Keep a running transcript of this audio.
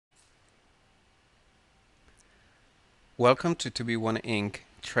Welcome to 2B1 Inc.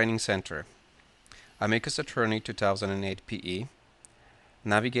 Training Center. Amicus Training 2008 PE.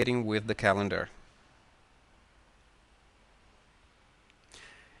 Navigating with the calendar.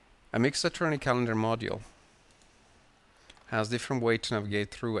 Amicus Training calendar module has different ways to navigate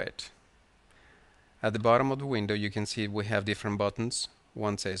through it. At the bottom of the window you can see we have different buttons.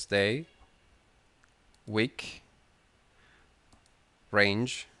 One says day, week,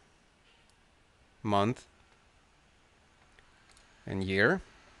 range, month, and year.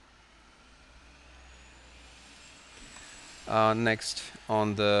 Next,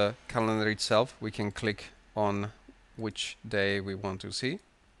 on the calendar itself, we can click on which day we want to see.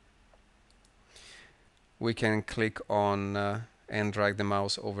 We can click on and drag the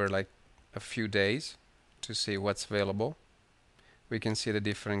mouse over like a few days to see what's available. We can see the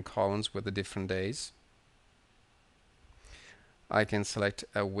different columns with the different days. I can select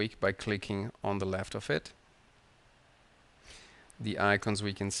a week by clicking on the left of it. The icons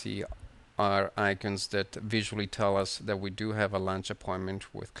we can see are icons that visually tell us that we do have a lunch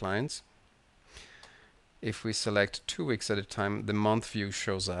appointment with clients. If we select 2 weeks at a time, the month view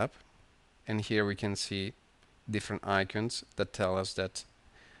shows up, and here we can see different icons that tell us that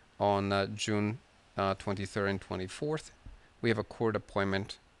on June 23rd and 24th we have a court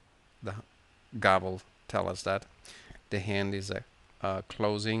appointment. The gavel tells us that. The hand is a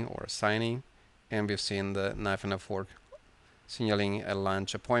closing or a signing, and we've seen the knife and a fork signaling a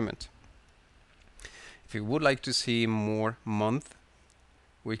lunch appointment. If you would like to see more month,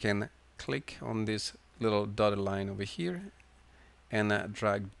 we can click on this little dotted line over here and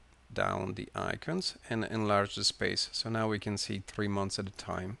drag down the icons and enlarge the space. So now we can see 3 months at a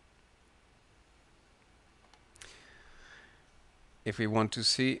time. If we want to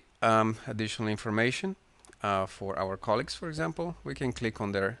see additional information for our colleagues, for example, we can click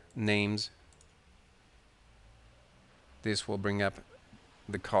on their names. This will bring up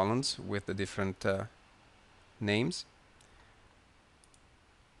the columns with the different names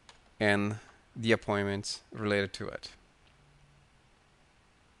and the appointments related to it.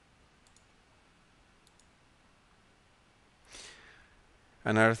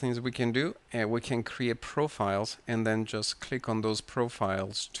 Another things we can do, we can create profiles and then just click on those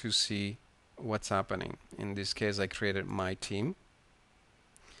profiles to see what's happening. In this case, I created my team,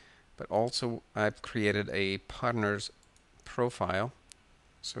 but also I've created a partners profile.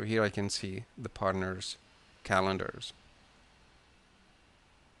 So here I can see the partners' calendars.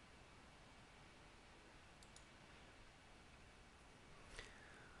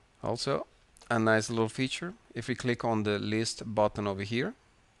 Also, a nice little feature, if we click on the list button over here,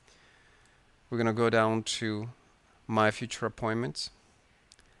 we're going to go down to my future appointments,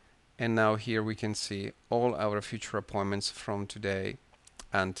 and now here we can see all our future appointments from today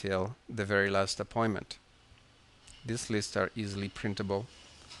until the very last appointment. These lists are easily printable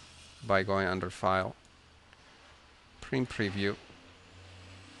by going under File, Print Preview,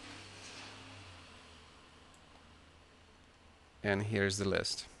 and here's the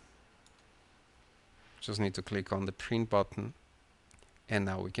list. Just need to click on the print button, and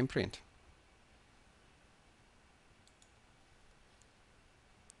now we can print.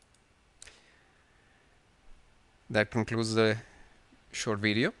 That concludes the short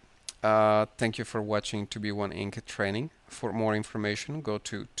video. Thank you for watching 2B1 Inc. training. For more information, go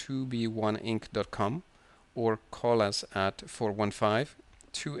to 2b1inc.com or call us at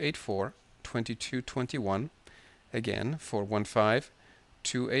 415-284-2221. Again,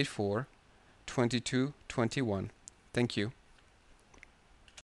 415-284-2221. Thank you.